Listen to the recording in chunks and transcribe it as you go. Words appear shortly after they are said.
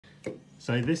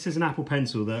So this is an Apple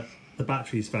Pencil that the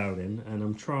battery's failed in, and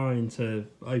I'm trying to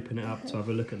open it up to have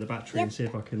a look at the battery and see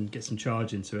if I can get some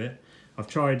charge into it. I've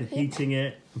tried heating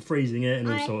it and freezing it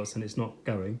and all sorts, and it's not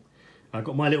going. I've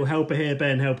got my little helper here,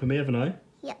 Ben, helping me, haven't I?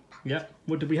 Yep. Yep.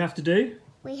 What do we have to do?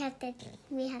 We have to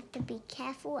be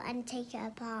careful and take it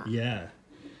apart. Yeah.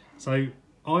 So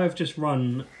I have just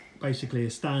run basically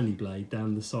a Stanley blade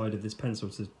down the side of this pencil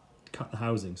to cut the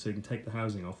housing, so you can take the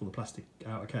housing off, or the plastic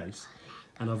out of case.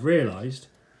 And I've realised,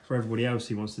 for everybody else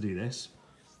who wants to do this,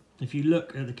 if you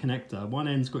look at the connector, one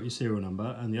end's got your serial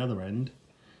number and the other end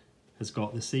has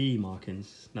got the CE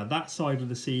markings. Now that side of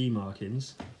the CE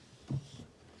markings,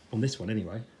 on this one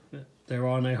anyway, there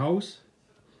are no holes.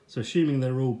 So assuming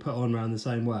they're all put on around the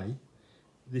same way,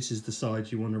 this is the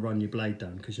side you want to run your blade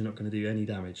down, because you're not going to do any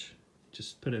damage.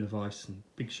 Just put it in a vise and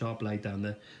big sharp blade down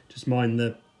there. Just mind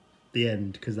the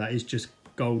end, because that is just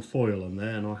gold foil on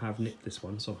there, and I have nipped this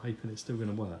one, so I'm hoping it's still going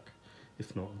to work.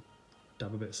 If not,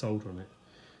 dab a bit of solder on it.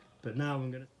 But now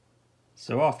I'm going to...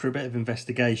 So after a bit of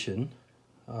investigation,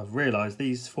 I've realised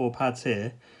these 4 pads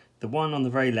here, the one on the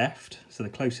very left, so the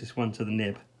closest one to the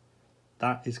nib,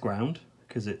 that is ground,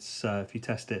 because it's if you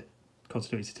test it,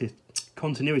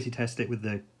 continuity test it with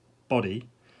the body,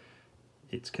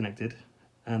 it's connected.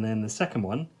 And then the second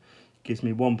one gives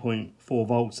me 1.4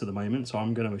 volts at the moment, so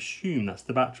I'm going to assume that's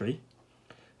the battery.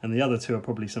 And the other 2 are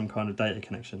probably some kind of data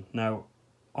connection. Now,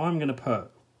 I'm going to put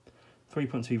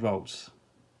 3.2 volts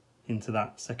into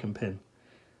that second pin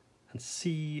and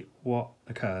see what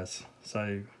occurs.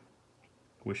 So,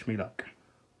 wish me luck.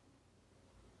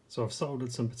 So I've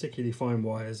soldered some particularly fine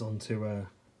wires onto a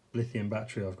lithium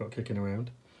battery I've got kicking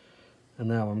around. And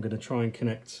now I'm going to try and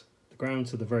connect the ground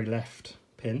to the very left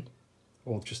pin,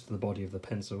 or just to the body of the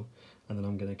pencil, and then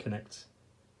I'm going to connect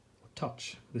or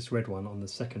touch this red one on the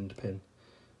second pin.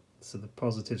 So the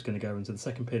positive's going to go into the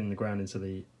second pin and the ground into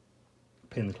the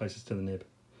pin closest to the nib,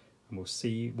 and we'll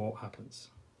see what happens.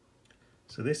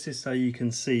 So this is so you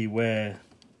can see where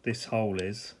this hole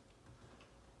is.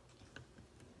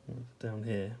 Down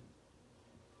here,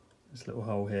 this little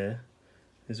hole here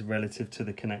is relative to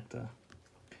the connector.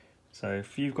 So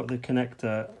if you've got the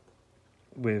connector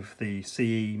with the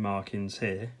CE markings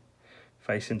here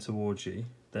facing towards you,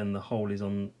 then the hole is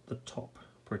on the top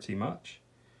pretty much.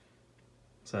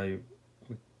 So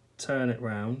we turn it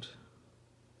round.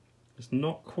 It's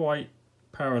not quite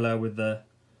parallel with the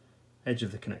edge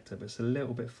of the connector, but it's a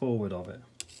little bit forward of it.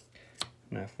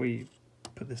 Now if we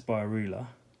put this by a ruler,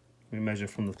 we measure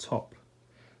from the top,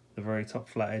 the very top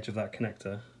flat edge of that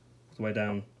connector, all the way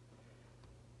down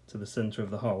to the centre of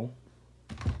the hole.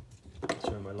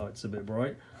 Sorry, my light's a bit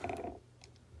bright.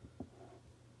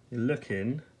 You're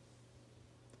looking,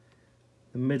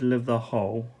 the middle of the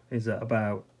hole is at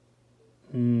about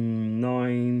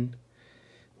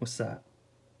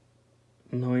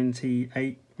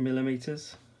 98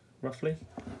 millimeters, roughly.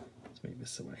 Let's move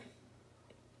this away.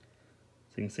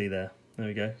 So you can see there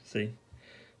we go, see?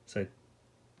 So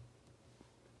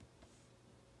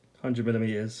 100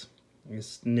 millimeters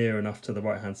is near enough to the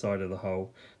right hand side of the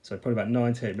hole, so probably about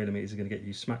 98 millimeters are going to get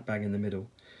you smack bang in the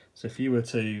middle. So if you were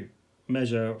to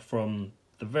measure from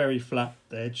the very flat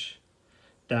edge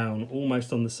down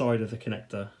almost on the side of the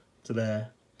connector to there,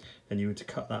 and you were to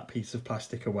cut that piece of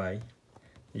plastic away,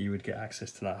 you would get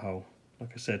access to that hole.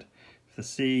 Like I said, if the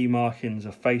CE markings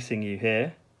are facing you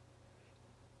here,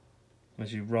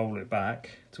 as you roll it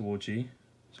back towards you,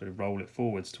 so roll it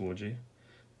forwards towards you,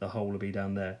 the hole will be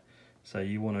down there. So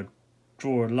you want to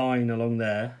draw a line along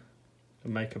there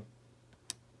and make a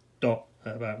dot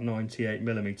at about 98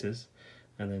 millimeters,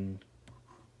 and then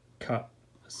cut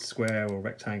a square or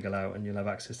rectangle out, and you'll have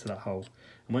access to that hole.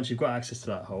 And once you've got access to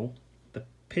that hole, the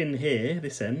pin here,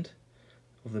 this end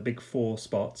of the big 4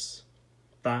 spots,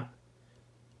 that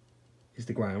is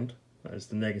the ground, that is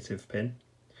the negative pin.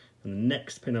 And the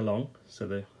next pin along, so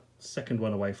the second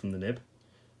one away from the nib,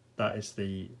 that is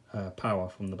the power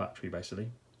from the battery basically.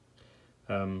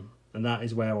 And that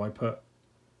is where I put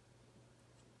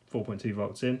 4.2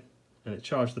 volts in, and it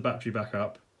charged the battery back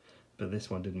up, but this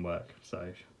one didn't work.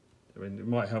 So I mean, it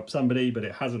might help somebody, but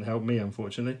it hasn't helped me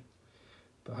unfortunately.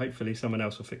 But hopefully someone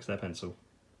else will fix their pencil.